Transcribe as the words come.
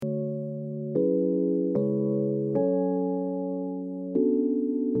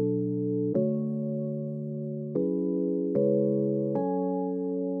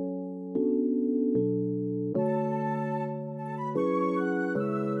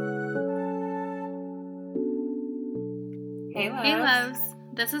Hey, loves. Hey, loves.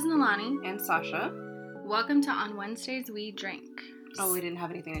 This is Nalani. And Sasha. Welcome to On Wednesdays We Drink. Oh, we didn't have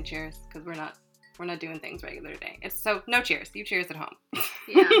anything to cheers because we're not doing things regular today. So no cheers. You cheers at home.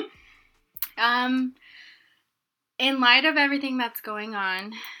 Yeah. In light of everything that's going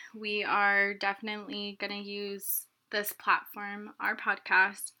on, we are definitely going to use this platform, our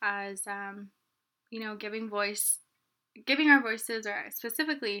podcast, as giving our voices, or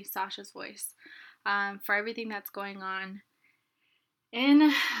specifically Sasha's voice, for everything that's going on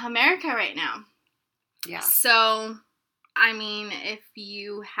in America right now. Yeah. So, I mean, if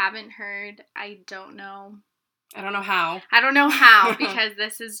you haven't heard, I don't know how because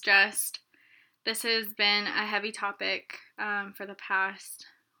this has been a heavy topic for the past,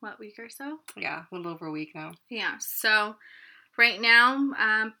 week or so? Yeah, a little over a week now. Yeah, so right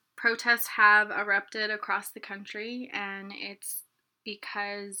now, protests have erupted across the country, and it's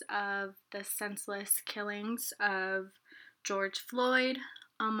because of the senseless killings of George Floyd,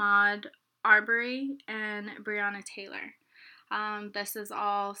 Ahmaud Arbery, and Breonna Taylor. This is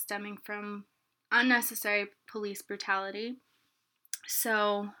all stemming from unnecessary police brutality.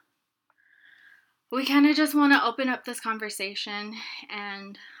 So we kind of just want to open up this conversation,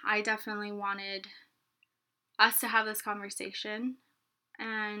 and I definitely wanted us to have this conversation,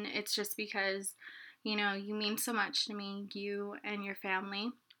 and it's just because, you mean so much to me, you and your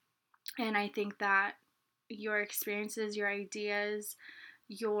family, and I think that your experiences, your ideas,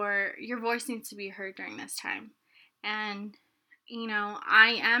 your voice needs to be heard during this time. And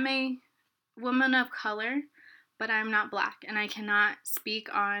I am a woman of color, but I'm not Black, and I cannot speak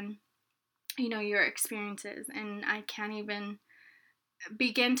on your experiences, and I can't even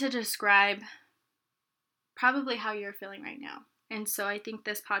begin to describe probably how you're feeling right now. And so I think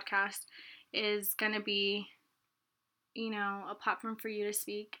this podcast is going to be a platform for you to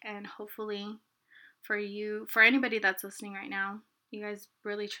speak, and hopefully for anybody that's listening right now, you guys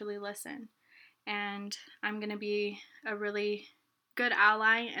really truly listen. And I'm going to be a really good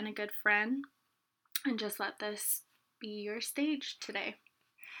ally and a good friend, and just let this be your stage today.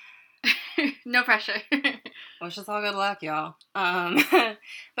 No pressure. Well, it's just all good luck, y'all.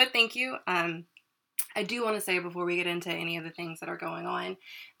 But thank you. I do want to say before we get into any of the things that are going on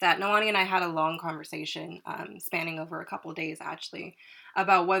that Nalani and I had a long conversation spanning over a couple of days actually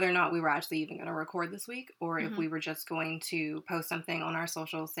about whether or not we were actually even going to record this week, or if we were just going to post something on our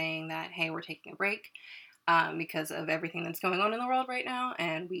socials saying that, hey, we're taking a break because of everything that's going on in the world right now,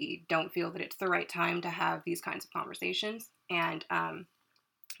 and we don't feel that it's the right time to have these kinds of conversations. And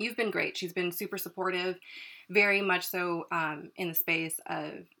you've been great. She's been super supportive, very much so in the space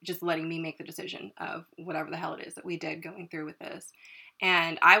of just letting me make the decision of whatever the hell it is that we did going through with this.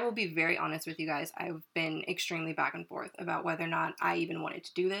 And I will be very honest with you guys. I've been extremely back and forth about whether or not I even wanted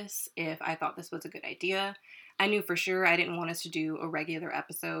to do this, if I thought this was a good idea. I knew for sure I didn't want us to do a regular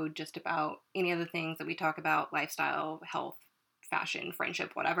episode just about any of the things that we talk about, lifestyle, health, fashion,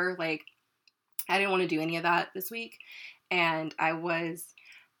 friendship, whatever. Like, I didn't want to do any of that this week. And I was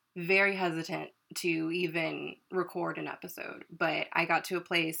very hesitant to even record an episode, but I got to a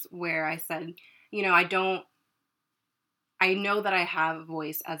place where I said, I know that I have a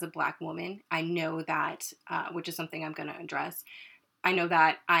voice as a Black woman. I know that, which is something I'm going to address. I know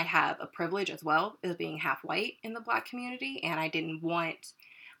that I have a privilege as well as being half white in the Black community, and I didn't want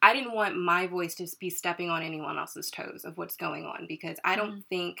my voice to be stepping on anyone else's toes of what's going on, because I don't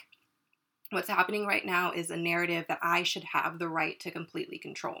think what's happening right now is a narrative that I should have the right to completely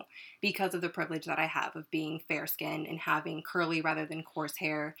control because of the privilege that I have of being fair-skinned and having curly rather than coarse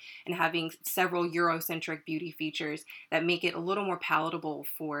hair and having several Eurocentric beauty features that make it a little more palatable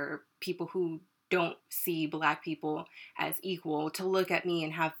for people who don't see Black people as equal to look at me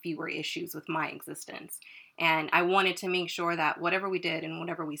and have fewer issues with my existence. And I wanted to make sure that whatever we did and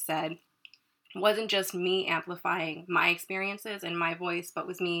whatever we said wasn't just me amplifying my experiences and my voice, but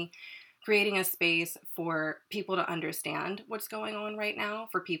was me creating a space for people to understand what's going on right now,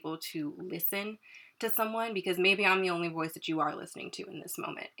 for people to listen to someone, because maybe I'm the only voice that you are listening to in this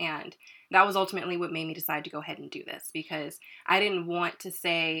moment. And that was ultimately what made me decide to go ahead and do this, because I didn't want to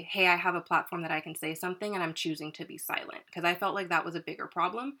say, hey, I have a platform that I can say something and I'm choosing to be silent, because I felt like that was a bigger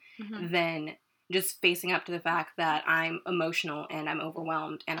problem than just facing up to the fact that I'm emotional and I'm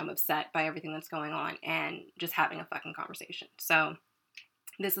overwhelmed and I'm upset by everything that's going on and just having a fucking conversation. So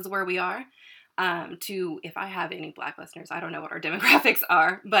this is where we are. If I have any Black listeners, I don't know what our demographics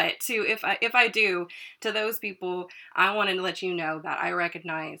are, but if I do, to those people, I wanted to let you know that I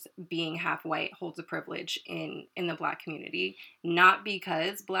recognize being half white holds a privilege in the Black community, not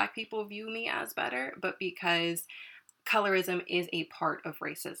because Black people view me as better, but because colorism is a part of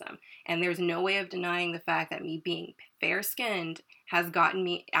racism. And there's no way of denying the fact that me being fair-skinned has gotten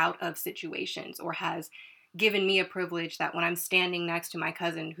me out of situations or has given me a privilege that when I'm standing next to my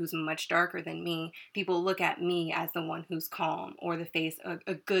cousin who's much darker than me, people look at me as the one who's calm or the face,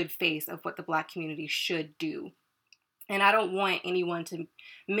 a good face of what the Black community should do. And I don't want anyone to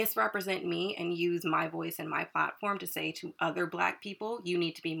misrepresent me and use my voice and my platform to say to other Black people, you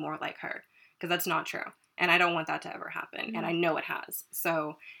need to be more like her. Because that's not true. And I don't want that to ever happen. Mm-hmm. And I know it has.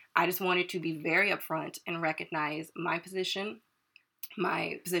 So I just wanted to be very upfront and recognize my position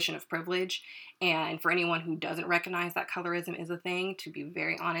of privilege. And for anyone who doesn't recognize that colorism is a thing, to be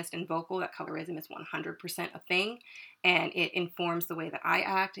very honest and vocal, that colorism is 100% a thing. And it informs the way that I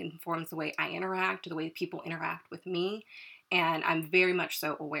act, it informs the way I interact, the way people interact with me. And I'm very much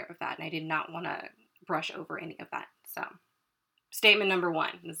so aware of that. And I did not want to brush over any of that. So, statement number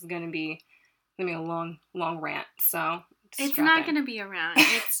 1. This is going to be a long rant. So, it's not going to be a rant.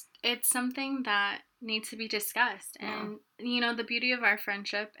 It's something that needs to be discussed. And, the beauty of our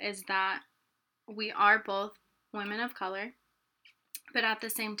friendship is that we are both women of color, but at the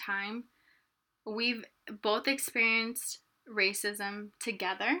same time, we've both experienced racism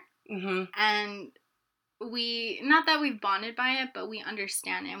together. Mm-hmm. And not that we've bonded by it, but we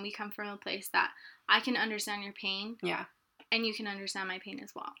understand it. And we come from a place that I can understand your pain. Yeah. And you can understand my pain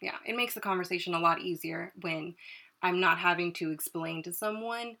as well. Yeah. It makes the conversation a lot easier when I'm not having to explain to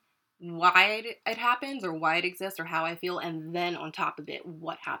someone why it happens or why it exists or how I feel, and then on top of it,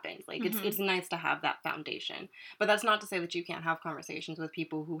 what happens. Like, mm-hmm. it's nice to have that foundation. But that's not to say that you can't have conversations with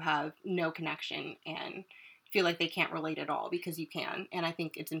people who have no connection and feel like they can't relate at all, because you can. And I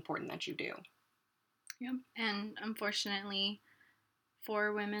think it's important that you do. Yeah. And unfortunately,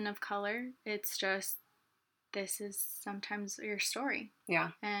 for women of color, it's just, this is sometimes your story. Yeah.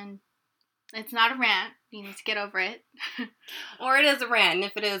 And it's not a rant. You need to get over it. Or it is a rant, and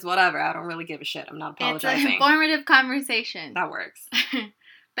if it is, whatever. I don't really give a shit. I'm not apologizing. It's an informative conversation. That works.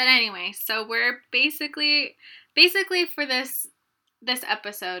 But anyway, so we're basically for this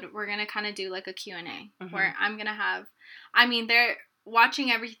episode, we're going to kind of do like a Q&A, mm-hmm. where I'm going to have, they're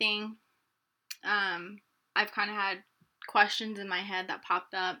watching everything. I've kind of had questions in my head that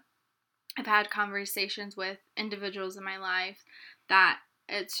popped up. I've had conversations with individuals in my life that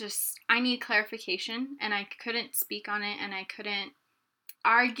it's just, I need clarification, and I couldn't speak on it, and I couldn't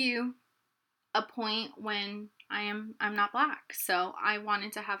argue a point when I'm not Black. So I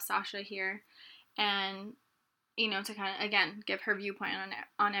wanted to have Sasha here and, to kind of, again, give her viewpoint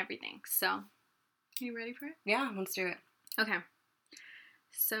on everything. So, are you ready for it? Yeah, let's do it. Okay.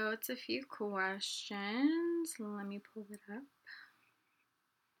 So it's a few questions. Let me pull it up.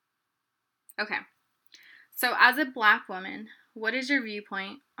 Okay. So as a Black woman, what is your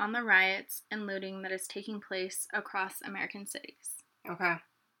viewpoint on the riots and looting that is taking place across American cities? Okay.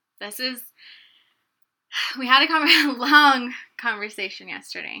 We had a long conversation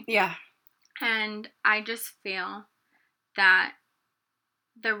yesterday. Yeah. And I just feel that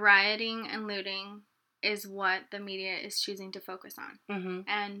the rioting and looting is what the media is choosing to focus on. Mm-hmm.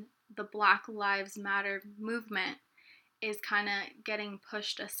 And the Black Lives Matter movement is kind of getting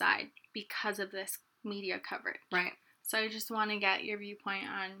pushed aside because of this media coverage. Right. So I just want to get your viewpoint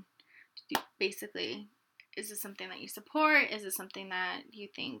on, basically, is this something that you support? Is this something that you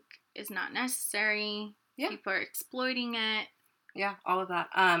think is not necessary? Yeah. People are exploiting it. Yeah, all of that.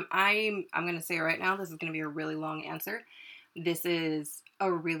 I'm going to say right now, this is going to be a really long answer. This is a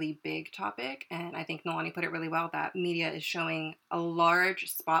really big topic, and I think Nolani put it really well, that media is showing a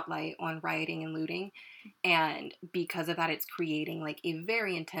large spotlight on rioting and looting, and because of that, it's creating like a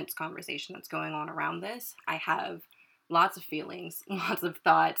very intense conversation that's going on around this. I have lots of feelings, lots of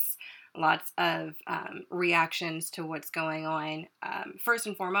thoughts, lots of reactions to what's going on. First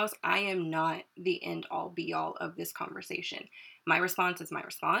and foremost, I am not the end-all, be-all of this conversation. My response is my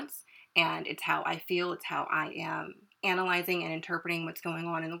response, and it's how I feel, it's how I am analyzing and interpreting what's going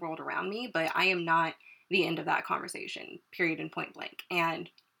on in the world around me, but I am not the end of that conversation, period and point blank. And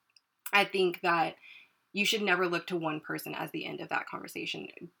I think that you should never look to one person as the end of that conversation.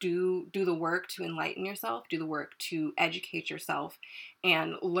 Do the work to enlighten yourself, do the work to educate yourself,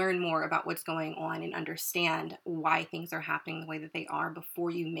 and learn more about what's going on and understand why things are happening the way that they are before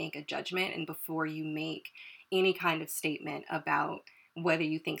you make a judgment and before you make any kind of statement about whether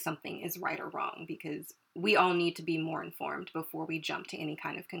you think something is right or wrong, because we all need to be more informed before we jump to any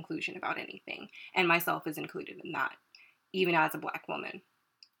kind of conclusion about anything. And myself is included in that, even as a Black woman.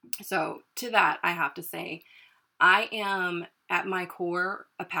 So to that, I have to say, I am at my core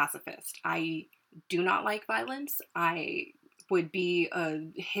a pacifist. I do not like violence. I would be a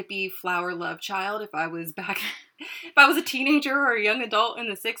hippie flower love child if I was back If I was a teenager or a young adult in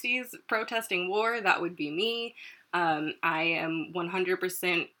the 60s protesting war, that would be me. I am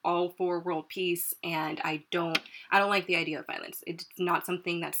 100% all for world peace, and I don't like the idea of violence. It's not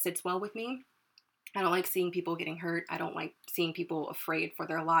something that sits well with me. I don't like seeing people getting hurt. I don't like seeing people afraid for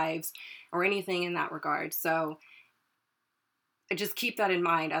their lives or anything in that regard. So just keep that in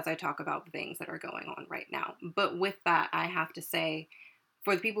mind as I talk about the things that are going on right now. But with that, I have to say,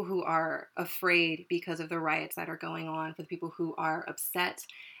 for the people who are afraid because of the riots that are going on, for the people who are upset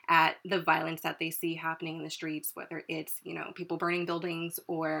at the violence that they see happening in the streets, whether it's, people burning buildings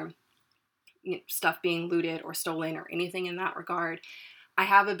or stuff being looted or stolen or anything in that regard, I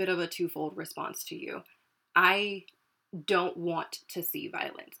have a bit of a twofold response to you. I don't want to see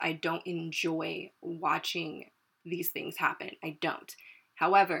violence. I don't enjoy watching these things happen. I don't.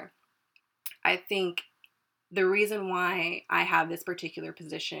 However, I think the reason why I have this particular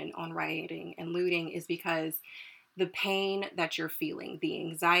position on rioting and looting is because the pain that you're feeling, the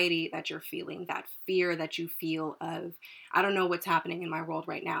anxiety that you're feeling, that fear that you feel of, I don't know what's happening in my world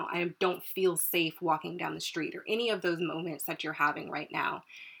right now. I don't feel safe walking down the street, or any of those moments that you're having right now.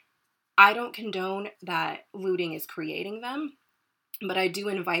 I don't condone that looting is creating them, but I do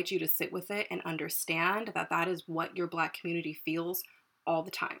invite you to sit with it and understand that that is what your Black community feels all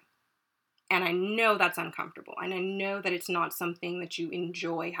the time. And I know that's uncomfortable, and I know that it's not something that you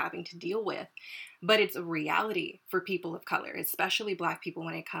enjoy having to deal with, but it's a reality for people of color, especially Black people,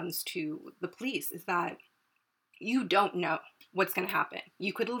 when it comes to the police, is that you don't know what's going to happen.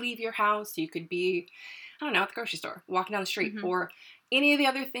 You could leave your house, you could be, I don't know, at the grocery store, walking down the street, or any of the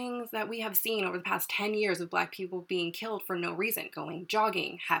other things that we have seen over the past 10 years of Black people being killed for no reason, going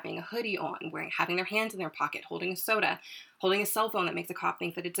jogging, having a hoodie on, having their hands in their pocket, holding a soda, holding a cell phone that makes a cop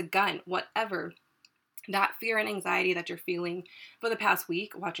think that it's a gun, whatever. That fear and anxiety that you're feeling for the past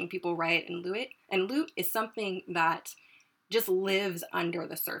week, watching people riot and loot is something that just lives under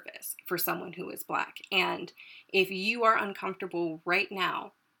the surface for someone who is Black. And if you are uncomfortable right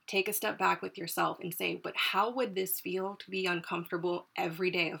now, take a step back with yourself and say, but how would this feel to be uncomfortable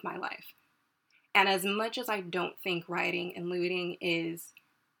every day of my life? And as much as I don't think rioting and looting is,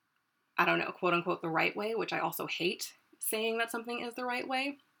 I don't know, quote unquote, the right way, which I also hate saying that something is the right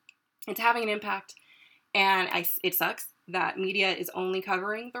way, it's having an impact. And it sucks that media is only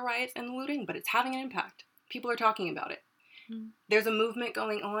covering the riots and the looting, but it's having an impact. People are talking about it. There's a movement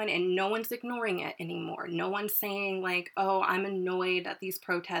going on, and no one's ignoring it anymore. No one's saying like, oh, I'm annoyed at these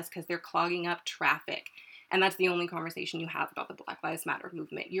protests because they're clogging up traffic. And that's the only conversation you have about the Black Lives Matter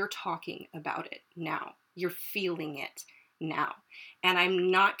movement. You're talking about it now. You're feeling it now. And I'm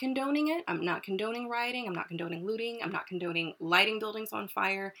not condoning it. I'm not condoning rioting. I'm not condoning looting. I'm not condoning lighting buildings on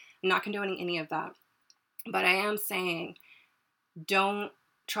fire. I'm not condoning any of that. But I am saying, don't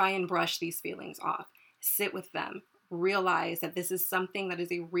try and brush these feelings off. Sit with them. Realize that this is something that is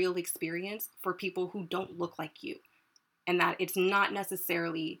a real experience for people who don't look like you, and that it's not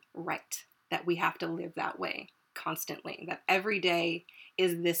necessarily right that we have to live that way constantly, that every day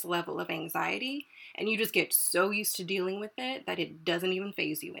is this level of anxiety, and you just get so used to dealing with it that it doesn't even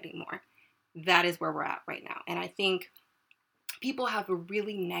faze you anymore. That is where we're at right now. And I think people have a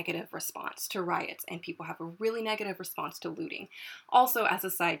really negative response to riots, and people have a really negative response to looting. Also, as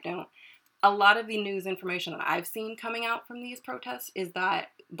a side note, a lot of the news information that I've seen coming out from these protests is that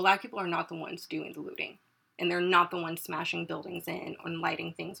Black people are not the ones doing the looting, and they're not the ones smashing buildings in or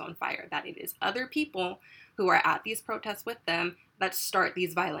lighting things on fire, that it is other people who are at these protests with them that start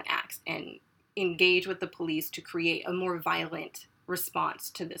these violent acts and engage with the police to create a more violent response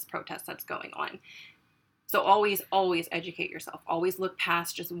to this protest that's going on. So always educate yourself. Always look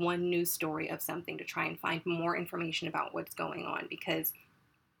past just one news story of something to try and find more information about what's going on, because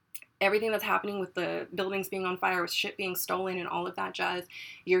everything that's happening with the buildings being on fire, with shit being stolen and all of that jazz,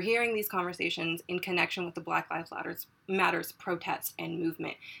 you're hearing these conversations in connection with the Black Lives Matters protest and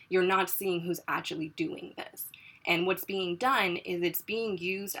movement. You're not seeing who's actually doing this. And what's being done is it's being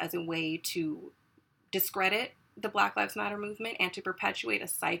used as a way to discredit the Black Lives Matter movement and to perpetuate a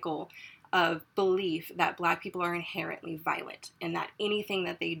cycle of belief that Black people are inherently violent, and that anything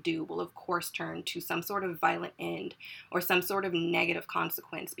that they do will of course turn to some sort of violent end or some sort of negative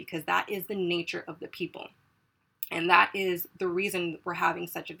consequence, because that is the nature of the people. And that is the reason we're having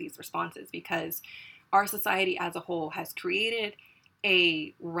such of these responses, because our society as a whole has created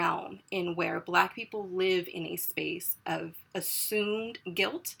a realm in where Black people live in a space of assumed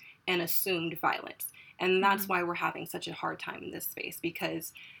guilt and assumed violence. And that's why we're having such a hard time in this space,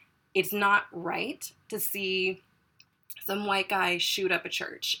 because it's not right to see some white guy shoot up a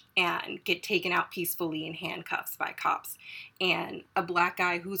church and get taken out peacefully in handcuffs by cops, and a Black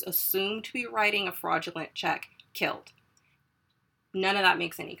guy who's assumed to be writing a fraudulent check killed. None of that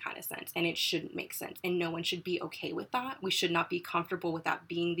makes any kind of sense, and it shouldn't make sense, and no one should be okay with that. We should not be comfortable with that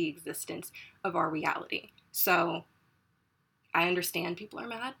being the existence of our reality. So I understand people are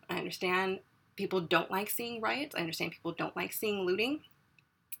mad. I understand people don't like seeing riots. I understand people don't like seeing looting.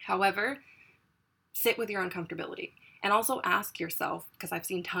 However, sit with your uncomfortability. And also ask yourself, because I've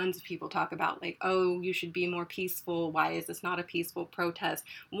seen tons of people talk about like, oh, you should be more peaceful. Why is this not a peaceful protest?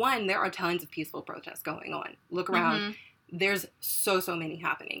 One, there are tons of peaceful protests going on. Look around. Mm-hmm. There's so many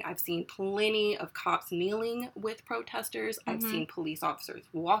happening. I've seen plenty of cops kneeling with protesters. Mm-hmm. I've seen police officers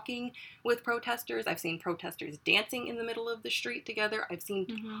walking with protesters. I've seen protesters dancing in the middle of the street together. I've seen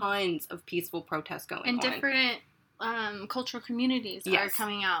mm-hmm. tons of peaceful protests going on. And different cultural communities are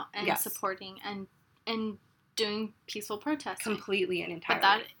coming out and supporting and doing peaceful protesting. Completely and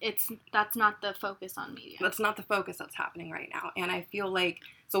entirely. But that's not the focus on media. That's not the focus that's happening right now. And I feel like,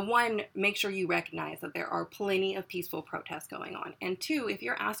 so one, make sure you recognize that there are plenty of peaceful protests going on. And two, if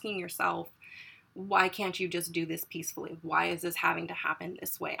you're asking yourself, why can't you just do this peacefully? Why is this having to happen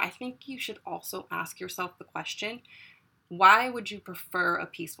this way? I think you should also ask yourself the question, why would you prefer a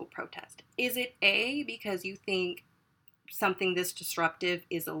peaceful protest? Is it A, because you think something this disruptive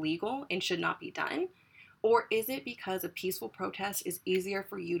is illegal and should not be done? Or is it because a peaceful protest is easier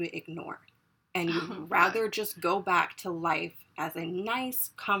for you to ignore and you'd rather just go back to life as a nice,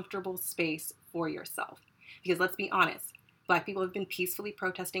 comfortable space for yourself? Because let's be honest, Black people have been peacefully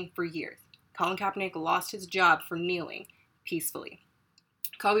protesting for years. Colin Kaepernick lost his job for kneeling peacefully.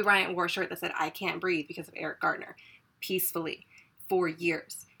 Kobe Bryant wore a shirt that said, "I can't breathe," because of Eric Gardner, peacefully for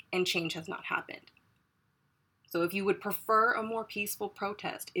years, and change has not happened. So if you would prefer a more peaceful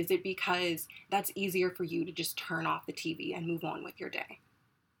protest, is it because that's easier for you to just turn off the TV and move on with your day?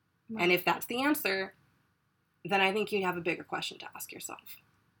 Right. And if that's the answer, then I think you have a bigger question to ask yourself.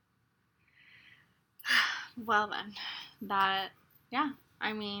 Well then, I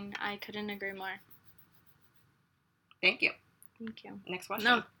couldn't agree more. Thank you. Thank you. Next question.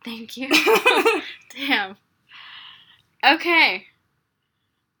 No, thank you. Damn. Okay.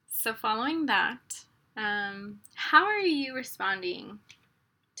 So following that, how are you responding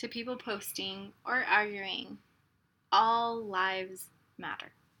to people posting or arguing all lives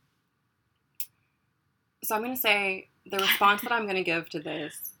matter? So I'm going to say the response that I'm going to give to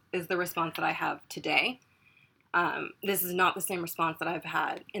this is the response that I have today. This is not the same response that I've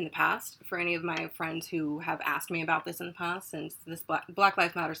had in the past. For any of my friends who have asked me about this in the past, since this Black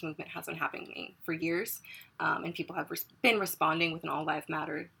Lives Matter movement has been happening for years, and people have been responding with an All Lives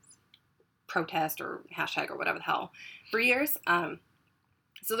Matter protest or hashtag or whatever the hell for years.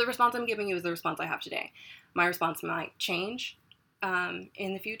 So the response I'm giving you is the response I have today. My response might change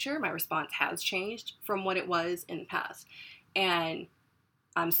in the future. My response has changed from what it was in the past. And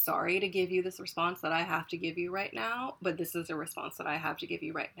I'm sorry to give you this response that I have to give you right now, but this is a response that I have to give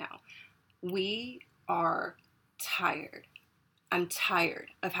you right now. We are tired. I'm tired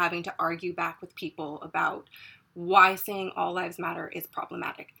of having to argue back with people about why saying all lives matter is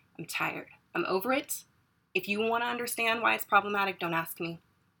problematic. I'm tired. I'm over it. If you want to understand why it's problematic, don't ask me.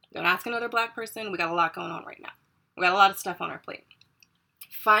 Don't ask another Black person. We got a lot going on right now. We got a lot of stuff on our plate.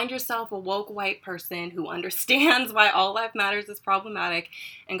 Find yourself a woke white person who understands why all life matters is problematic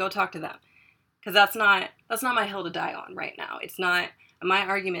and go talk to them. Because that's not my hill to die on right now. It's not my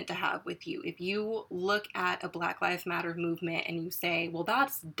argument to have with you. If you look at a Black Lives Matter movement and you say, well,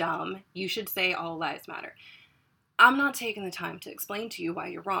 that's dumb, you should say all lives matter. I'm not taking the time to explain to you why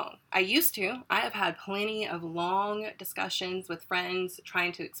you're wrong. I used to. I have had plenty of long discussions with friends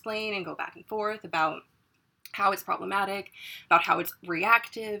trying to explain and go back and forth about how it's problematic, about how it's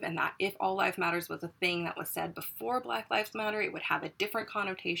reactive, and that if all life matters was a thing that was said before Black Lives Matter, it would have a different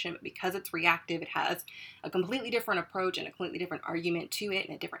connotation, but because it's reactive, it has a completely different approach and a completely different argument to it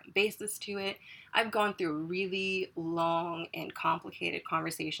and a different basis to it. I've gone through really long and complicated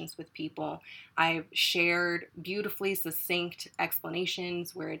conversations with people. I've shared beautifully succinct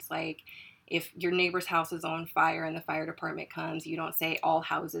explanations where it's like, if your neighbor's house is on fire and the fire department comes, you don't say all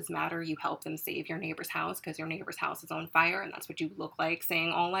houses matter. You help them save your neighbor's house because your neighbor's house is on fire, and that's what you look like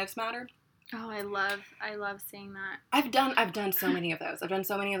saying all lives matter. Oh, I love seeing that. I've done so many of those.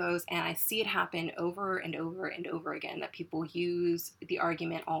 And I see it happen over and over and over again, that people use the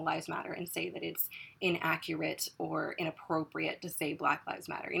argument all lives matter and say that it's inaccurate or inappropriate to say Black Lives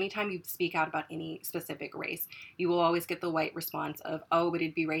Matter. Anytime you speak out about any specific race, you will always get the white response of, oh, but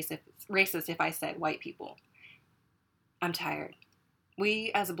it'd be racist if I said white people. I'm tired.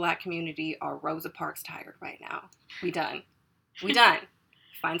 We as a Black community are Rosa Parks tired right now. We done.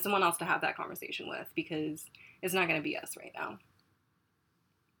 Find someone else to have that conversation with, because it's not going to be us right now.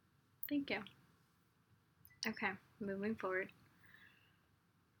 Thank you. Okay, moving forward.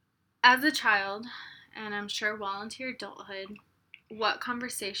 As a child, and I'm sure well into your adulthood, what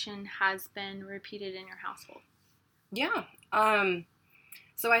conversation has been repeated in your household? Yeah.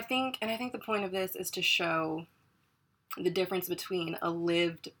 So I think the point of this is to show the difference between a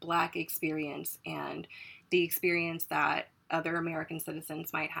lived Black experience and the experience that other American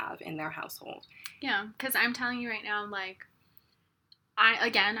citizens might have in their household. Yeah, because I'm telling you right now, like,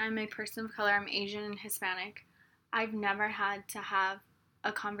 I'm a person of color, I'm Asian and Hispanic. I've never had to have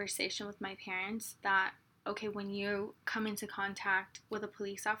a conversation with my parents that, okay, when you come into contact with a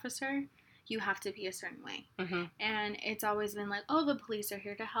police officer, you have to be a certain way. Mm-hmm. And it's always been like, oh, the police are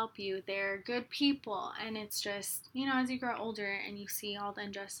here to help you. They're good people. And it's just, as you grow older and you see all the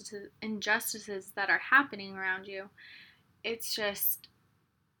injustices that are happening around you, it's just,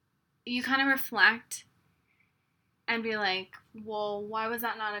 you kind of reflect and be like, well, why was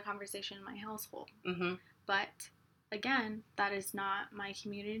that not a conversation in my household? Mm-hmm. But again, that is not my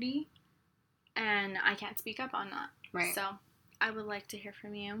community, and I can't speak up on that. Right. So I would like to hear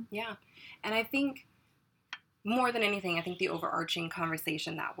from you. Yeah. And I think more than anything, I think the overarching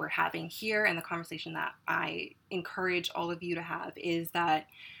conversation that we're having here and the conversation that I encourage all of you to have is that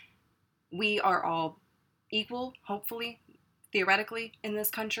we are all equal, hopefully, theoretically, in this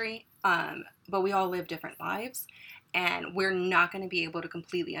country, but we all live different lives, and we're not going to be able to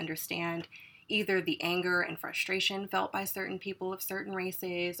completely understand either the anger and frustration felt by certain people of certain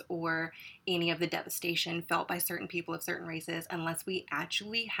races or any of the devastation felt by certain people of certain races unless we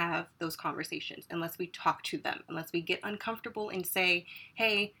actually have those conversations, unless we talk to them, unless we get uncomfortable and say,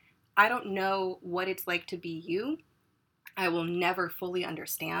 hey, I don't know what it's like to be you. I will never fully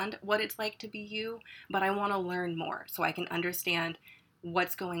understand what it's like to be you, but I want to learn more so I can understand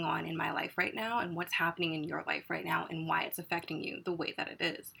what's going on in my life right now and what's happening in your life right now and why it's affecting you the way that it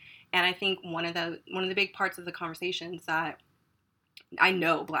is. And I think one of the big parts of the conversations that I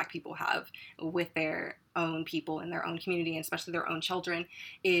know Black people have with their own people in their own community, and especially their own children,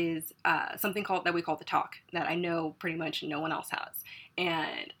 is something that we call the talk that I know pretty much no one else has.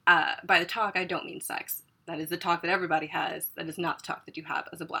 And by the talk, I don't mean sex. That is the talk that everybody has. That is not the talk that you have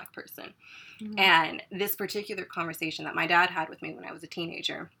as a Black person. Mm-hmm. And this particular conversation that my dad had with me when I was a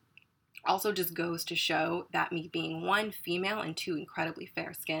teenager also just goes to show that me being one, female, and two, incredibly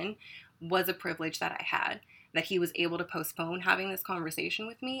fair skinned was a privilege that I had, that he was able to postpone having this conversation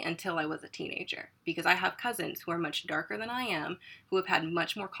with me until I was a teenager. Because I have cousins who are much darker than I am, who have had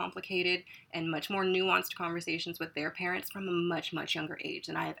much more complicated and much more nuanced conversations with their parents from a much, much younger age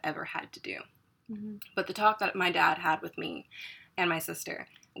than I have ever had to do. Mm-hmm. But the talk that my dad had with me and my sister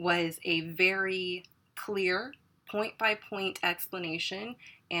was a very clear, point-by-point explanation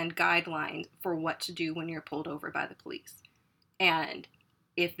and guidelines for what to do when you're pulled over by the police. And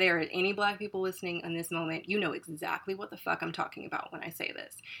if there are any Black people listening in this moment, you know exactly what the fuck I'm talking about when I say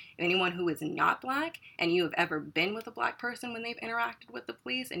this. If anyone who is not Black and you have ever been with a Black person when they've interacted with the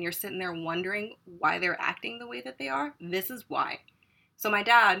police and you're sitting there wondering why they're acting the way that they are, this is why. So my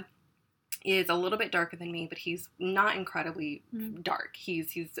dad is a little bit darker than me, but he's not incredibly dark.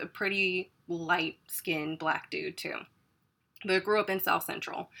 He's a pretty light-skinned Black dude too. But grew up in South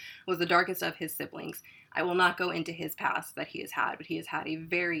Central, was the darkest of his siblings. I will not go into his past that he has had, but he has had a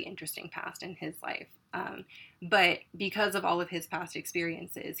very interesting past in his life. But because of all of his past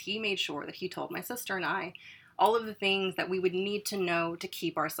experiences, he made sure that he told my sister and I all of the things that we would need to know to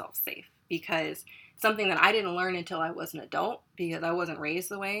keep ourselves safe. Because something that I didn't learn until I was an adult, because I wasn't raised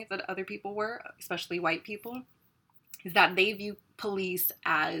the way that other people were, especially white people, is that they view police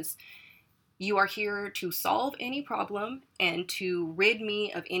as, you are here to solve any problem and to rid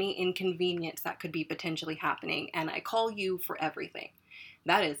me of any inconvenience that could be potentially happening, and I call you for everything.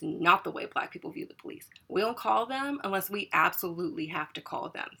 That is not the way Black people view the police. We don't call them unless we absolutely have to call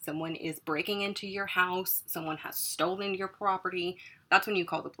them. Someone is breaking into your house, someone has stolen your property, that's when you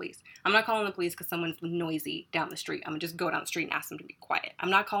call the police. I'm not calling the police because someone's noisy down the street. I'm going to just go down the street and ask them to be quiet. I'm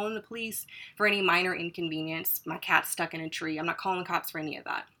not calling the police for any minor inconvenience. My cat's stuck in a tree. I'm not calling the cops for any of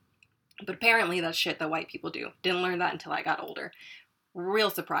that. But apparently that's shit that white people do. Didn't learn that until I got older. Real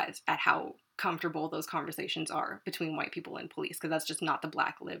surprised at how comfortable those conversations are between white people and police, because that's just not the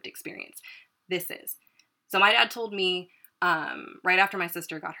Black lived experience. This is. So my dad told me right after my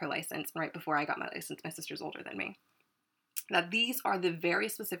sister got her license, right before I got my license, my sister's older than me, that these are the very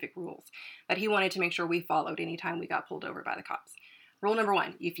specific rules that he wanted to make sure we followed anytime we got pulled over by the cops. Rule number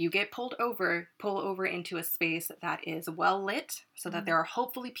 1, if you get pulled over, pull over into a space that is well lit so that there are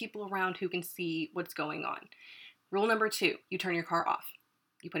hopefully people around who can see what's going on. Rule number 2, you turn your car off.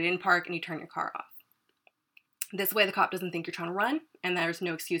 You put it in park and you turn your car off. This way the cop doesn't think you're trying to run and there's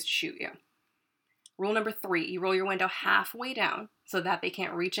no excuse to shoot you. Rule number 3, you roll your window halfway down so that they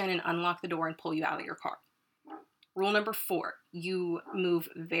can't reach in and unlock the door and pull you out of your car. Rule number 4, you move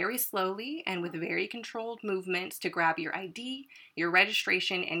very slowly and with very controlled movements to grab your ID, your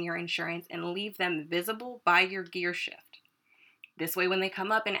registration, and your insurance and leave them visible by your gear shift. This way, when they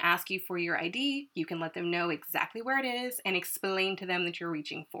come up and ask you for your ID, you can let them know exactly where it is and explain to them that you're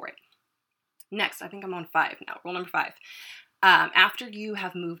reaching for it. Next, I think I'm on 5 now. Rule number 5. After you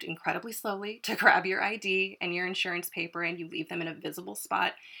have moved incredibly slowly to grab your ID and your insurance paper and you leave them in a visible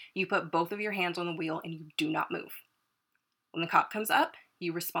spot, you put both of your hands on the wheel and you do not move. When the cop comes up,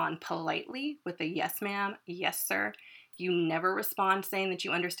 you respond politely with a yes ma'am, yes sir. You never respond saying that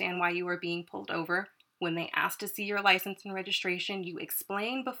you understand why you are being pulled over. When they ask to see your license and registration, you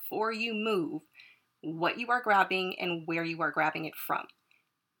explain before you move what you are grabbing and where you are grabbing it from.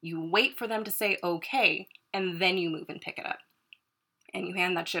 You wait for them to say okay, and then you move and pick it up. And you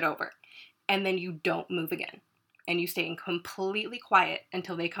hand that shit over. And then you don't move again. And you stay completely quiet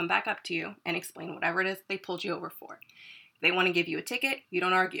until they come back up to you and explain whatever it is they pulled you over for. If they want to give you a ticket, you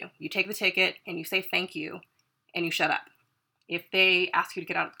don't argue. You take the ticket and you say thank you and you shut up. If they ask you to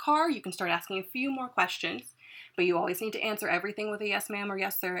get out of the car, you can start asking a few more questions, but you always need to answer everything with a yes ma'am or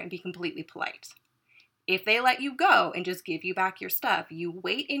yes sir and be completely polite. If they let you go and just give you back your stuff, you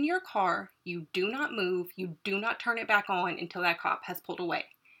wait in your car, you do not move, you do not turn it back on until that cop has pulled away.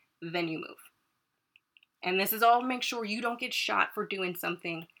 Then you move. And this is all to make sure you don't get shot for doing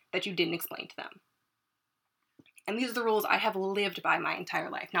something that you didn't explain to them. And these are the rules I have lived by my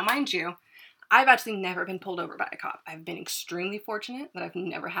entire life. Now, mind you, I've actually never been pulled over by a cop. I've been extremely fortunate that I've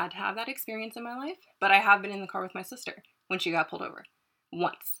never had to have that experience in my life, but I have been in the car with my sister when she got pulled over.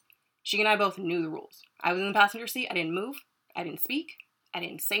 Once. She and I both knew the rules. I was in the passenger seat. I didn't move. I didn't speak. I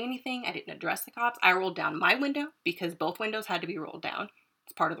didn't say anything. I didn't address the cops. I rolled down my window because both windows had to be rolled down.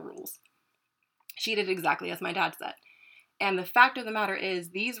 It's part of the rules. She did exactly as my dad said. And the fact of the matter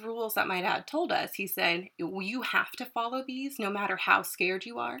is, these rules that my dad told us, he said, you have to follow these no matter how scared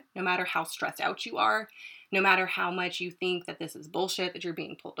you are, no matter how stressed out you are, no matter how much you think that this is bullshit, that you're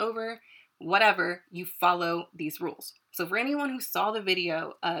being pulled over, whatever, you follow these rules. So for anyone who saw the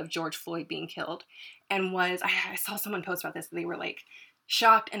video of George Floyd being killed and I saw someone post about this, they were like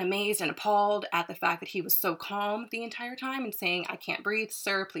shocked and amazed and appalled at the fact that he was so calm the entire time and saying, I can't breathe,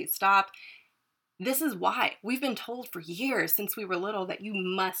 sir, please stop. This is why. We've been told for years since we were little that you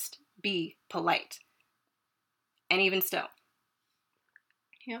must be polite. And even still,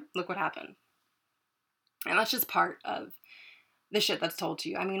 look what happened. And that's just part of the shit that's told to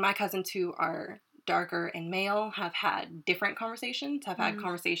you. I mean, my cousins who are darker and male have had different conversations, have had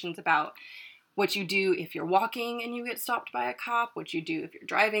conversations about what you do if you're walking and you get stopped by a cop, what you do if you're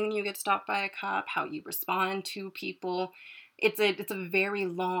driving and you get stopped by a cop, how you respond to people. It's a very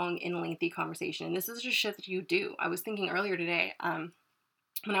long and lengthy conversation, and this is just shit that you do. I was thinking earlier today,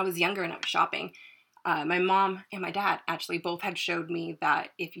 when I was younger and I was shopping, my mom and my dad actually both had showed me that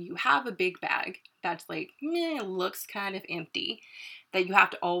if you have a big bag that's like, looks kind of empty, that you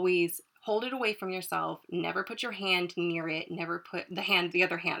have to always hold it away from yourself, never put your hand near it, never put the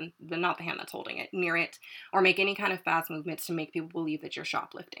other hand, not the hand that's holding it, near it, or make any kind of fast movements to make people believe that you're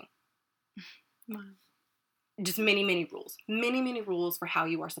shoplifting. Wow. Just many, many rules. Many, many rules for how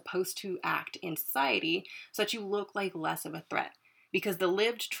you are supposed to act in society so that you look like less of a threat. Because the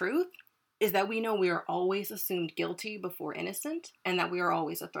lived truth is that we know we are always assumed guilty before innocent, and that we are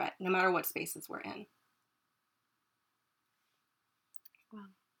always a threat, no matter what spaces we're in. Wow.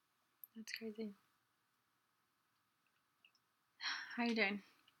 That's crazy. How you doing?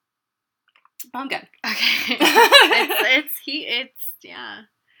 I'm good. Okay. Yeah.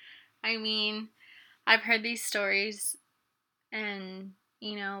 I mean, I've heard these stories and,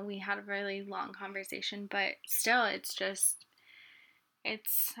 we had a really long conversation, but still, I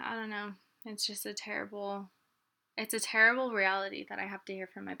don't know, it's just a terrible reality that I have to hear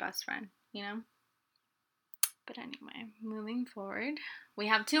from my best friend, But anyway, moving forward, we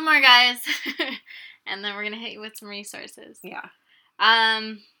have 2 more guys, and then we're going to hit you with some resources. Yeah.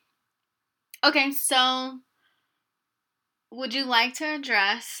 Okay, so would you like to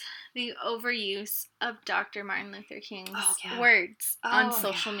address the overuse of Dr. Martin Luther King's words on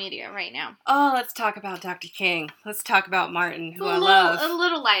social media right now? Oh, let's talk about Dr. King. Let's talk about Martin, who I love. A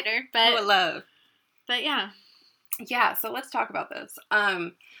little lighter, but... Who I love. But yeah. Yeah, so let's talk about this.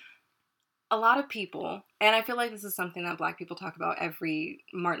 A lot of people, and I feel like this is something that Black people talk about every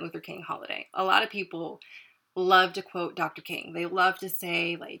Martin Luther King holiday. A lot of people love to quote Dr. King. They love to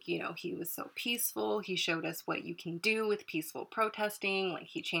say, like, he was so peaceful. He showed us what you can do with peaceful protesting. Like,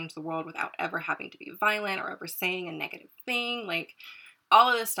 he changed the world without ever having to be violent or ever saying a negative thing. Like,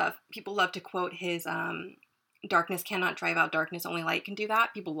 all of this stuff, people love to quote his darkness cannot drive out darkness, only light can do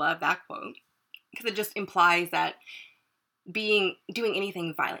that. People love that quote because it just implies that doing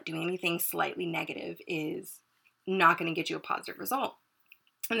anything violent, doing anything slightly negative is not going to get you a positive result.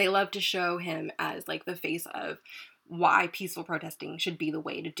 And they love to show him as like the face of why peaceful protesting should be the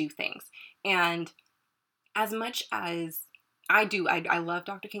way to do things. And as much as I do, I love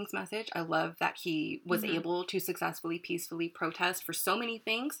Dr. King's message. I love that he was able to successfully, peacefully protest for so many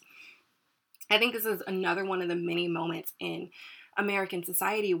things. I think this is another one of the many moments in American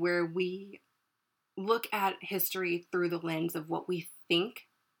society where we look at history through the lens of what we think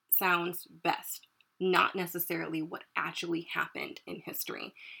sounds best, not necessarily what actually happened in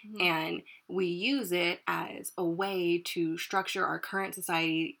history. And we use it as a way to structure our current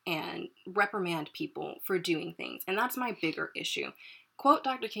society and reprimand people for doing things. And that's my bigger issue. Quote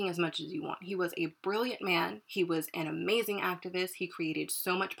Dr. King as much as you want. He was a brilliant man. He was an amazing activist. He created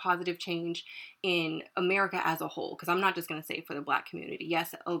so much positive change in America as a whole. Because I'm not just going to say for the Black community.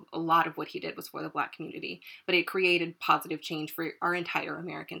 Yes, a lot of what he did was for the Black community. But it created positive change for our entire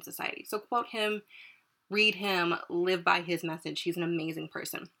American society. So quote him, read him, live by his message. He's an amazing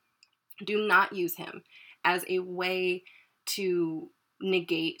person. Do not use him as a way to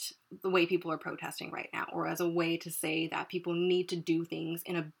negate the way people are protesting right now, or as a way to say that people need to do things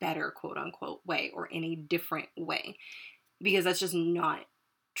in a better quote unquote way or in a different way, because that's just not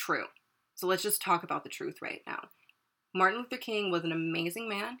true. So let's just talk about the truth right now. Martin Luther King was an amazing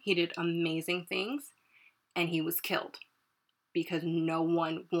man. He did amazing things, and he was killed because no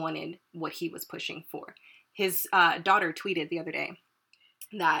one wanted what he was pushing for. His daughter tweeted the other day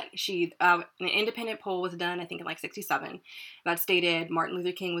that an independent poll was done, I think in like 1967, that stated Martin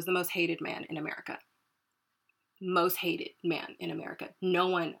Luther King was the most hated man in America. Most hated man in America. No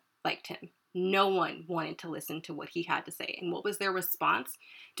one liked him. No one wanted to listen to what he had to say. And what was their response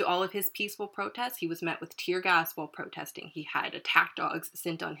to all of his peaceful protests? He was met with tear gas while protesting. He had attack dogs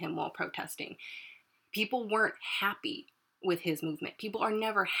sent on him while protesting. People weren't happy with his movement. People are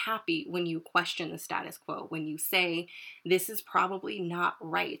never happy when you question the status quo, when you say, this is probably not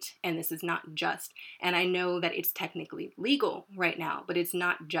right, and this is not just. And I know that it's technically legal right now, but it's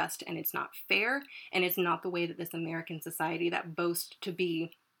not just, and it's not fair, and it's not the way that this American society that boasts to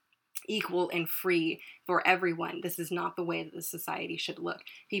be equal and free for everyone, this is not the way that the society should look.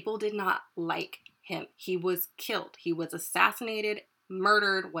 People did not like him. He was killed. He was assassinated,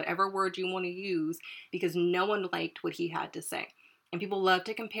 murdered, whatever word you want to use, because no one liked what he had to say. And people love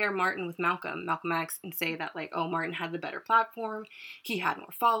to compare Martin with Malcolm X, and say that like, oh, Martin had the better platform, he had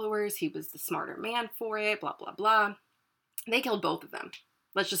more followers, he was the smarter man for it, blah, blah, blah. They killed both of them.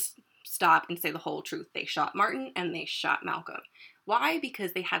 Let's just stop and say the whole truth. They shot Martin and they shot Malcolm. Why?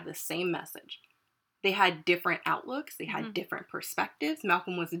 Because they had the same message. They had different outlooks. They had different perspectives.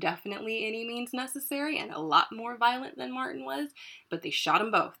 Malcolm was definitely any means necessary and a lot more violent than Martin was, but they shot them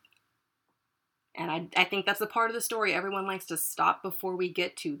both. And I think that's the part of the story everyone likes to stop before we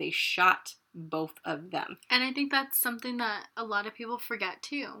get to. They shot both of them. And I think that's something that a lot of people forget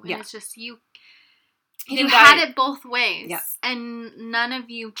too. And yeah. It's just you had died. It both ways. Yes. And none of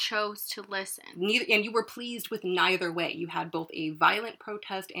you chose to listen. And you were pleased with neither way. You had both a violent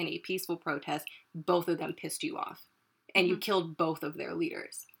protest and a peaceful protest. Both of them pissed you off. And you killed both of their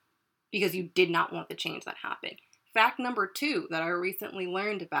leaders because you did not want the change that happened. Fact number 2 that I recently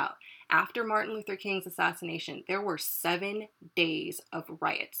learned about: after Martin Luther King's assassination, there were 7 days of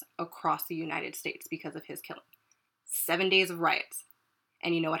riots across the United States because of his killing. 7 days of riots.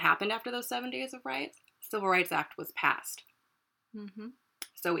 And you know what happened after those 7 days of riots? Civil Rights Act was passed.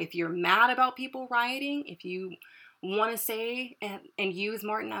 So if you're mad about people rioting, if you want to say and use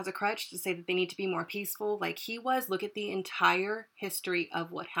Martin as a crutch to say that they need to be more peaceful like he was, look at the entire history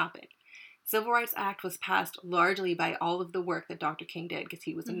of what happened. Civil Rights Act was passed largely by all of the work that Dr. King did, because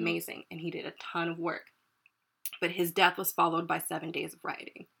he was amazing and he did a ton of work. But his death was followed by 7 days of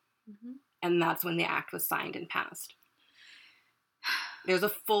rioting. And that's when the act was signed and passed. There's a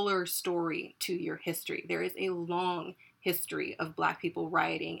fuller story to your history. There is a long history of Black people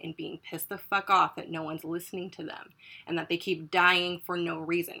rioting and being pissed the fuck off that no one's listening to them and that they keep dying for no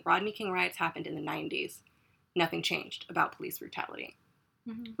reason. Rodney King riots happened in the 90s. Nothing changed about police brutality.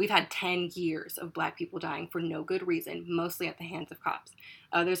 We've had 10 years of Black people dying for no good reason, mostly at the hands of cops.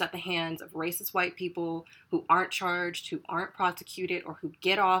 Others at the hands of racist white people who aren't charged, who aren't prosecuted, or who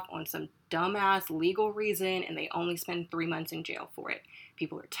get off on some dumbass legal reason and they only spend 3 months in jail for it.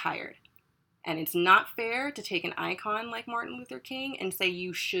 People are tired. And it's not fair to take an icon like Martin Luther King and say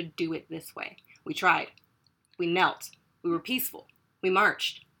you should do it this way. We tried. We knelt. We were peaceful. We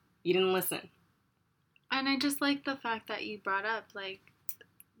marched. You didn't listen. And I just like the fact that you brought up, like,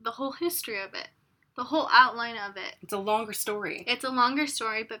 the whole history of it, the whole outline of it. It's a longer story. It's a longer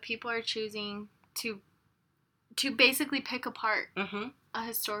story, but people are choosing to basically pick apart a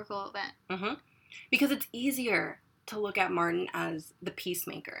historical event. Because it's easier to look at Martin as the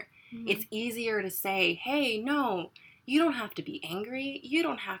peacemaker. It's easier to say, hey, no, you don't have to be angry. You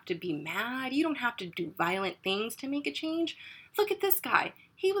don't have to be mad. You don't have to do violent things to make a change. Look at this guy.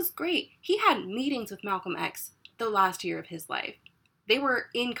 He was great. He had meetings with Malcolm X the last year of his life. They were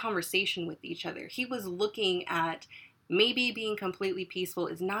in conversation with each other. He was looking at maybe being completely peaceful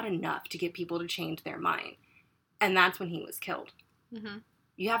is not enough to get people to change their mind. And that's when he was killed.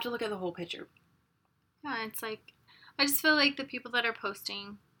 You have to look at the whole picture. Yeah, it's like, I just feel like the people that are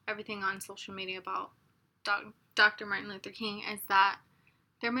posting everything on social media about Dr. Martin Luther King is that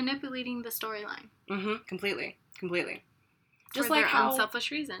they're manipulating the storyline. Completely. Just for like their own selfish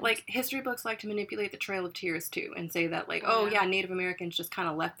reasons. Like, history books like to manipulate the Trail of Tears, too, and say that, like, oh, yeah, Native Americans just kind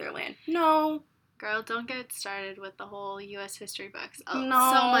of left their land. No. Girl, don't get started with the whole U.S. history books.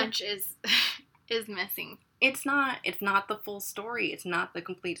 No. So much is missing. It's not the full story. It's not the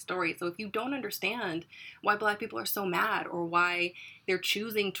complete story. So if you don't understand why Black people are so mad or why they're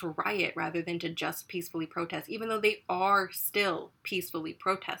choosing to riot rather than to just peacefully protest, even though they are still peacefully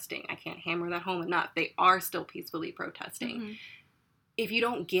protesting, I can't hammer that home enough, they are still peacefully protesting. If you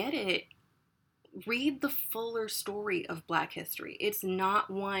don't get it, read the fuller story of Black history. It's not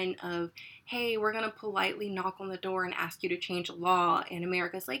one of, hey, we're going to politely knock on the door and ask you to change a law. And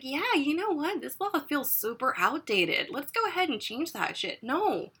America's like, yeah, you know what? This law feels super outdated. Let's go ahead and change that shit.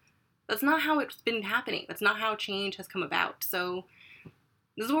 No, that's not how it's been happening. That's not how change has come about. So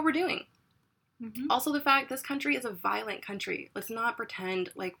this is what we're doing. Also, the fact this country is a violent country. Let's not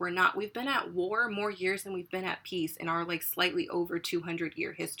pretend like we're not. We've been at war more years than we've been at peace in our like slightly over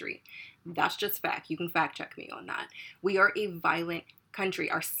 200-year history. That's just fact. You can fact check me on that. We are a violent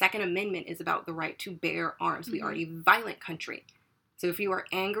country. Our Second Amendment is about the right to bear arms. We are a violent country. So if you are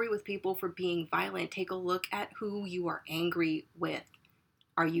angry with people for being violent, take a look at who you are angry with.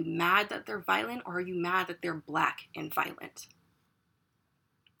 Are you mad that they're violent, or are you mad that they're Black and violent?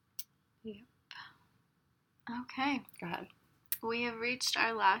 Okay. Go ahead. We have reached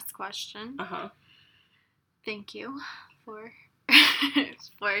our last question. Thank you for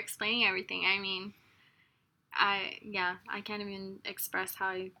for explaining everything. I mean, I can't even express how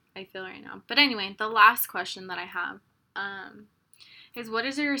I feel right now. But anyway, the last question that I have is, what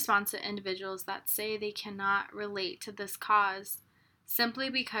is your response to individuals that say they cannot relate to this cause simply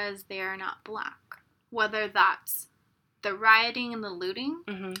because they are not Black? Whether that's the rioting and the looting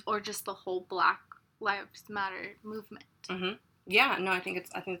or just the whole Black Lives Matter movement. Yeah, no, I think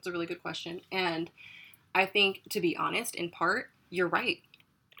it's a really good question. And I think, to be honest, in part, you're right.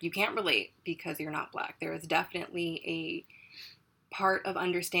 You can't relate because you're not Black. There is definitely a part of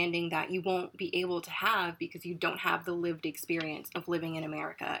understanding that you won't be able to have because you don't have the lived experience of living in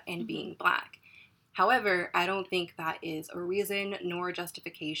America and being Black. However, I don't think that is a reason nor a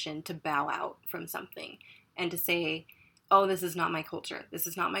justification to bow out from something and to say, oh, this is not my culture. This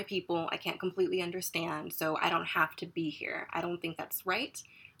is not my people. I can't completely understand, so I don't have to be here. I don't think that's right.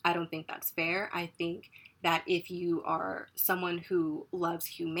 I don't think that's fair. I think that if you are someone who loves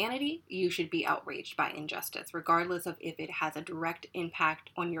humanity, you should be outraged by injustice, regardless of if it has a direct impact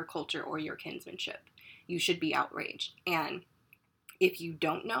on your culture or your kinsmanship. You should be outraged. And if you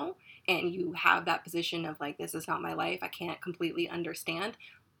don't know, and you have that position of like, this is not my life, I can't completely understand,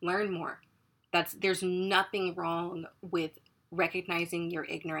 learn more. There's nothing wrong with recognizing your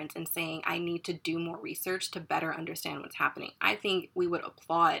ignorance and saying, I need to do more research to better understand what's happening. I think we would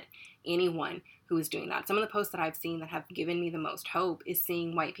applaud anyone who is doing that. Some of the posts that I've seen that have given me the most hope is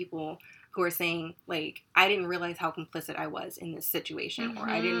seeing white people who are saying, like, I didn't realize how complicit I was in this situation, or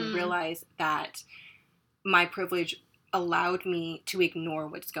I didn't realize that my privilege allowed me to ignore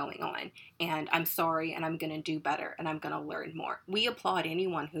what's going on, and I'm sorry, and I'm going to do better, and I'm going to learn more. We applaud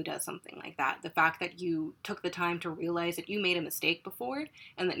anyone who does something like that. The fact that you took the time to realize that you made a mistake before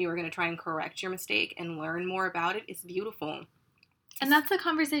and that you were going to try and correct your mistake and learn more about it is beautiful. And that's the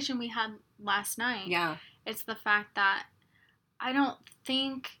conversation we had last night. Yeah. It's the fact that I don't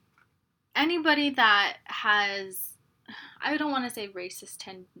think anybody that has, I don't want to say racist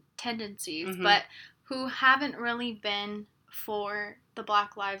tendencies, but who haven't really been for the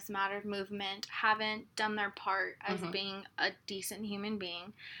Black Lives Matter movement, haven't done their part as being a decent human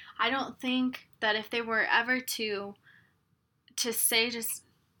being. I don't think that if they were ever to say just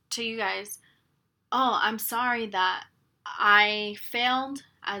to you guys, oh, I'm sorry that I failed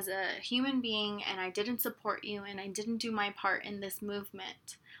as a human being and I didn't support you and I didn't do my part in this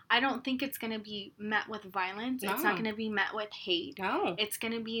movement, I don't think it's going to be met with violence. No. It's not going to be met with hate. No. It's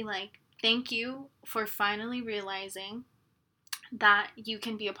going to be like, thank you for finally realizing that you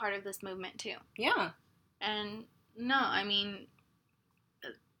can be a part of this movement too. Yeah. And no, I mean,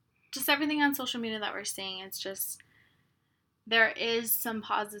 just everything on social media that we're seeing, it's just, there is some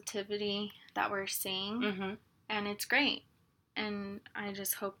positivity that we're seeing, Mm-hmm. and it's great. And I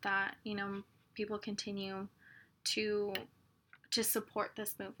just hope that, you know, people continue to support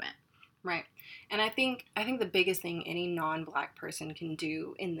this movement. Right. And I think the biggest thing any non-Black person can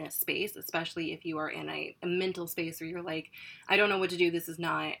do in this space, especially if you are in a mental space where you're like, I don't know what to do, this is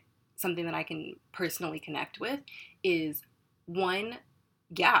not something that I can personally connect with, is one,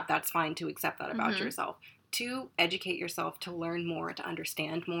 yeah, that's fine to accept that about Mm-hmm. yourself. Two, educate yourself to learn more, to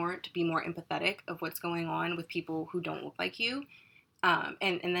understand more, to be more empathetic of what's going on with people who don't look like you.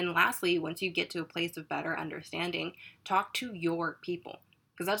 And then lastly, once you get to a place of better understanding, talk to your people.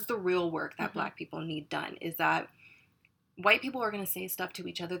 Because that's the real work that Mm-hmm. Black people need done, is that white people are going to say stuff to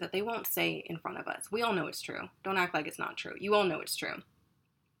each other that they won't say in front of us. We all know it's true. Don't act like it's not true. You all know it's true.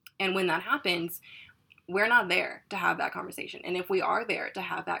 And when that happens, we're not there to have that conversation. And if we are there to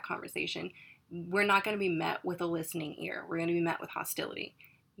have that conversation, we're not going to be met with a listening ear. We're going to be met with hostility.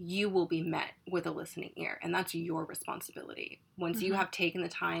 You will be met with a listening ear, and that's your responsibility. Once you Mm-hmm. have taken the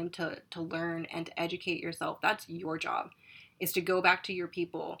time to learn and to educate yourself, that's your job, is to go back to your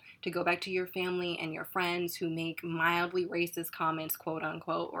people, to go back to your family and your friends who make mildly racist comments, quote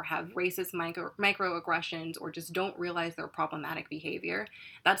unquote, or have racist microaggressions, or just don't realize their problematic behavior.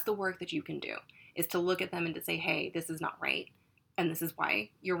 That's the work that you can do, is to look at them and to say, hey, this is not right, and this is why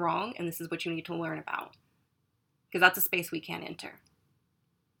you're wrong, and this is what you need to learn about. Because that's a space we can't enter.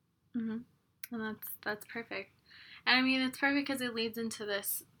 Mm-hmm. And that's perfect. And I mean, it's perfect because it leads into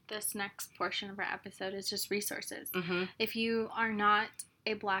this next portion of our episode, is just resources. Mm-hmm. If you are not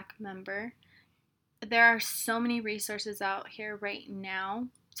a Black member, there are so many resources out here right now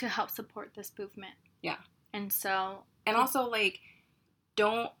to help support this movement. Yeah. And so... And also, like,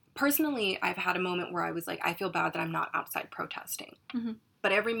 personally, I've had a moment where I was like, I feel bad that I'm not outside protesting. Mm-hmm.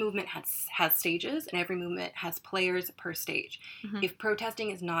 But every movement has stages, and every movement has players per stage. Mm-hmm. If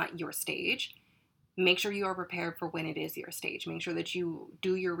protesting is not your stage, make sure you are prepared for when it is your stage. Make sure that you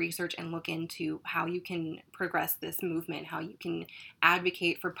do your research and look into how you can progress this movement, how you can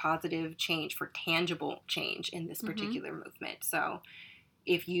advocate for positive change, for tangible change in this particular movement. So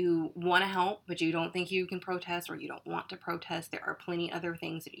if you want to help, but you don't think you can protest, or you don't want to protest, there are plenty other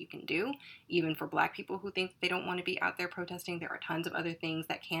things that you can do. Even for Black people who think they don't want to be out there protesting, there are tons of other things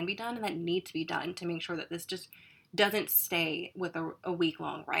that can be done and that need to be done to make sure that this just doesn't stay with a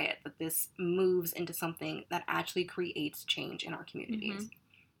week-long riot, that this moves into something that actually creates change in our communities.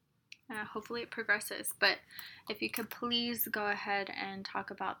 Hopefully it progresses. But if you could please go ahead and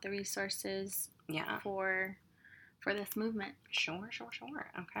talk about the resources for this movement. Sure.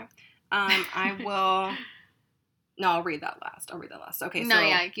 Okay. I will... No, I'll read that last. Okay, no, so...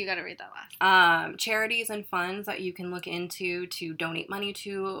 yeah, you gotta read that last. Charities and funds that you can look into to donate money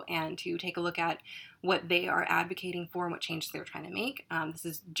to, and to take a look at what they are advocating for and what changes they're trying to make. This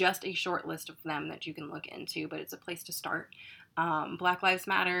is just a short list of them that you can look into, but it's a place to start. Black Lives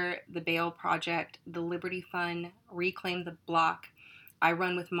Matter, the Bail Project, the Liberty Fund, Reclaim the Block, I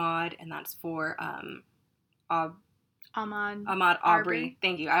Run with Maud, and that's for Ahmaud Arbery.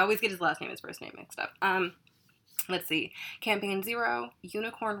 Thank you. I always get his last name and his first name mixed up. Let's see. Campaign Zero,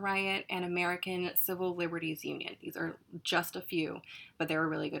 Unicorn Riot, and American Civil Liberties Union. These are just a few, but they're a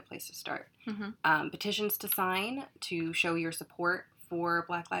really good place to start. Mm-hmm. Petitions to sign to show your support for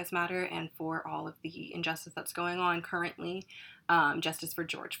Black Lives Matter and for all of the injustice that's going on currently. Justice for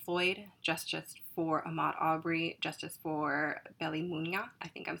George Floyd, justice for Ahmaud Arbery, justice for Belly Munya. I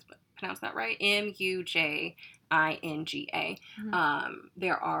think I'm pronounced that right. Mujinga. Mm-hmm.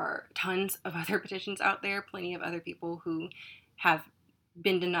 There are tons of other petitions out there, plenty of other people who have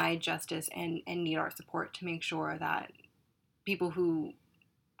been denied justice and need our support to make sure that people who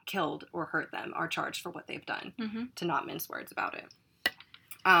killed or hurt them are charged for what they've done, mm-hmm. to not mince words about it.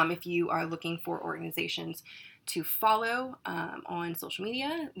 If you are looking for organizations to follow on social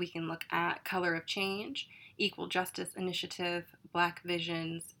media, we can look at Color of Change, Equal Justice Initiative, Black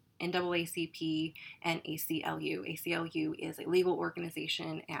Visions, NAACP, and ACLU. ACLU is a legal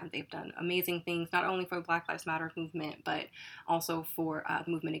organization, and they've done amazing things, not only for the Black Lives Matter movement, but also for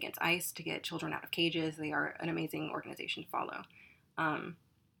the movement against ICE to get children out of cages. They are an amazing organization to follow.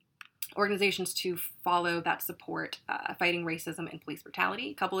 Organizations to follow that support fighting racism and police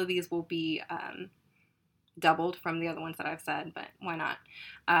brutality. A couple of these will be doubled from the other ones that I've said, but why not?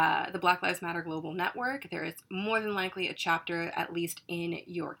 The Black Lives Matter Global Network, there is more than likely a chapter at least in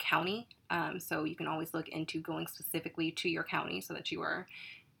your county. So you can always look into going specifically to your county so that you are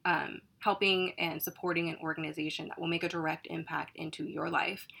helping and supporting an organization that will make a direct impact into your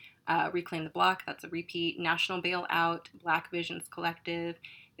life. Reclaim the Block, that's a repeat. National Bailout, Black Visions Collective,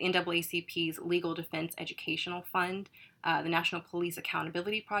 the NAACP's Legal Defense Educational Fund, the National Police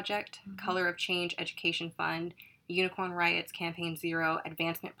Accountability Project, Color of Change Education Fund, Unicorn Riots, Campaign Zero,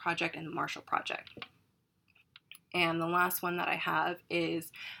 Advancement Project, and the Marshall Project. And the last one that I have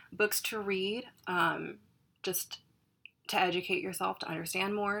is books to read, just to educate yourself, to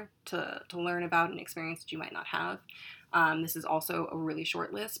understand more, to learn about an experience that you might not have. This is also a really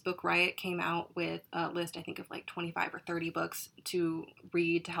short list. Book Riot came out with a list, I think, of like 25 or 30 books to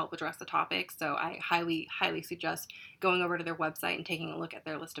read to help address the topic. So I highly, highly suggest going over to their website and taking a look at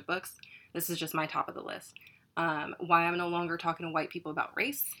their list of books. This is just my top of the list. Why I'm No Longer Talking to White People About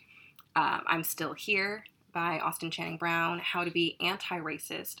Race. I'm Still Here by Austin Channing Brown. How to Be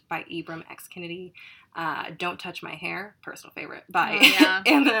Anti-Racist by Ibram X. Kendi. Don't Touch My Hair, personal favorite, by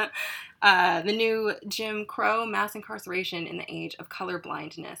and the new Jim Crow, Mass Incarceration in the Age of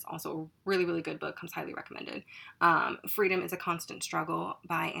Colorblindness, also a really, really good book, comes highly recommended. Freedom is a Constant Struggle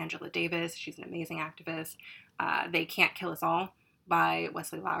by Angela Davis. She's an amazing activist. They Can't Kill Us All by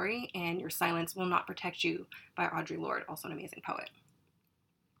Wesley Lowery, and Your Silence Will Not Protect You by Audre Lorde, also an amazing poet.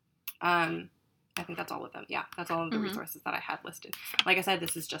 I think that's all of them. Yeah, that's all of the resources that I had listed. Like I said,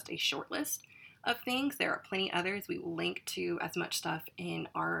 this is just a short list of things. There are plenty others. We will link to as much stuff in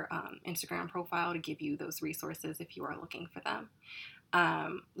our Instagram profile to give you those resources if you are looking for them.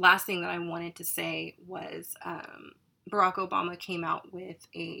 Last thing that I wanted to say was Barack Obama came out with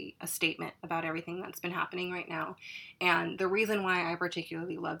a statement about everything that's been happening right now. And the reason why I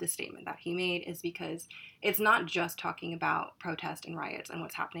particularly love this statement that he made is because it's not just talking about protest and riots and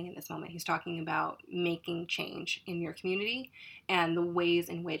what's happening in this moment. He's talking about making change in your community and the ways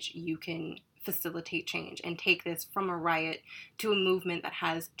in which you can facilitate change and take this from a riot to a movement that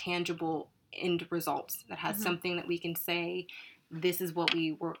has tangible end results, that has something that we can say, this is what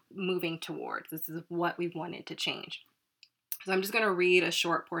we were moving towards. This is what we wanted to change. So I'm just going to read a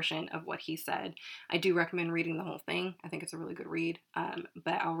short portion of what he said. I do recommend reading the whole thing. I think it's a really good read,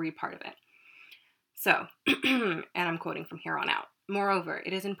 but I'll read part of it. So, and I'm quoting from here on out. Moreover,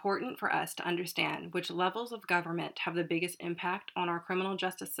 it is important for us to understand which levels of government have the biggest impact on our criminal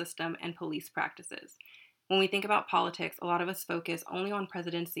justice system and police practices. When we think about politics, a lot of us focus only on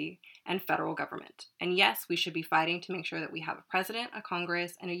presidency and federal government. And yes, we should be fighting to make sure that we have a president, a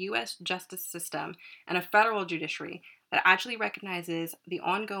Congress, and a U.S. justice system and a federal judiciary that actually recognizes the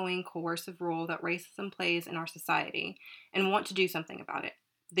ongoing coercive role that racism plays in our society and want to do something about it.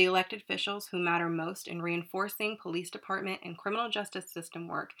 The elected officials who matter most in reinforcing police department and criminal justice system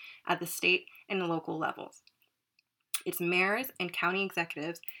work at the state and local levels. It's mayors and county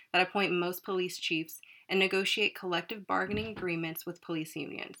executives that appoint most police chiefs and negotiate collective bargaining agreements with police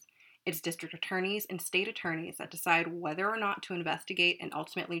unions. It's district attorneys and state attorneys that decide whether or not to investigate and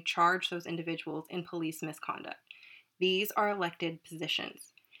ultimately charge those individuals in police misconduct. These are elected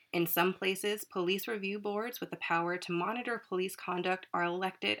positions. In some places, police review boards with the power to monitor police conduct are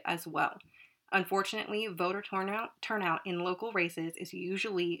elected as well. Unfortunately, voter turnout in local races is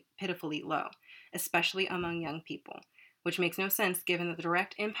usually pitifully low, especially among young people, which makes no sense given the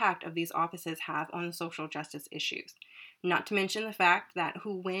direct impact of these offices have on the social justice issues. Not to mention the fact that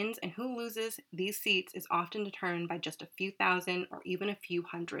who wins and who loses these seats is often determined by just a few thousand or even a few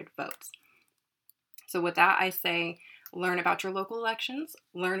hundred votes. So with that, I say, learn about your local elections,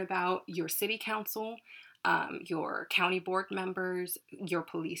 learn about your city council, your county board members, your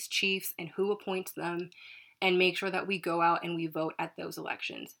police chiefs, and who appoints them, and make sure that we go out and we vote at those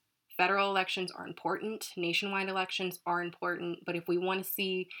elections. Federal elections are important, nationwide elections are important, but if we want to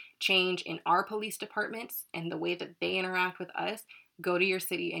see change in our police departments and the way that they interact with us, go to your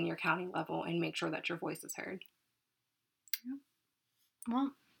city and your county level and make sure that your voice is heard.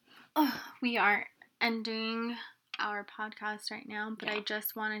 Well, we are ending our podcast right now, but I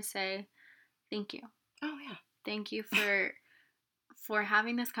just want to say thank you. Oh, yeah. Thank you for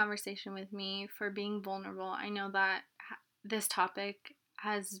having this conversation with me, for being vulnerable. I know that this topic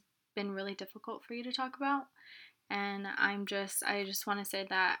has been really difficult for you to talk about, and I just want to say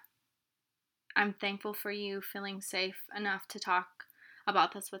that I'm thankful for you feeling safe enough to talk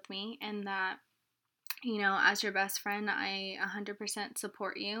about this with me, and that, you know, as your best friend, I 100%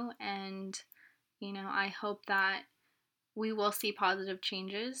 support you, and, you know, I hope that we will see positive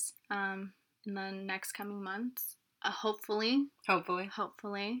changes in the next coming months. Hopefully.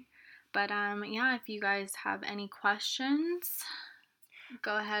 But yeah, if you guys have any questions,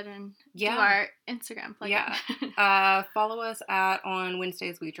 go ahead and do our Instagram plug. Follow us at On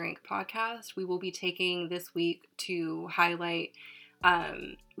Wednesdays We Drink podcast. We will be taking this week to highlight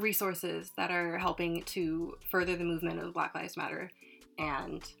resources that are helping to further the movement of Black Lives Matter.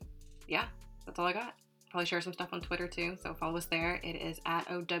 And yeah, that's all I got. Probably share some stuff on Twitter too, so follow us there. It is at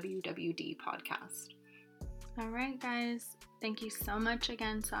OWWD podcast. All right, guys. Thank you so much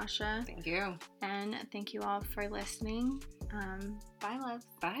again, Sasha. Thank you. And thank you all for listening. Bye, love.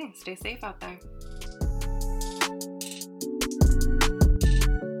 Bye. Stay safe out there.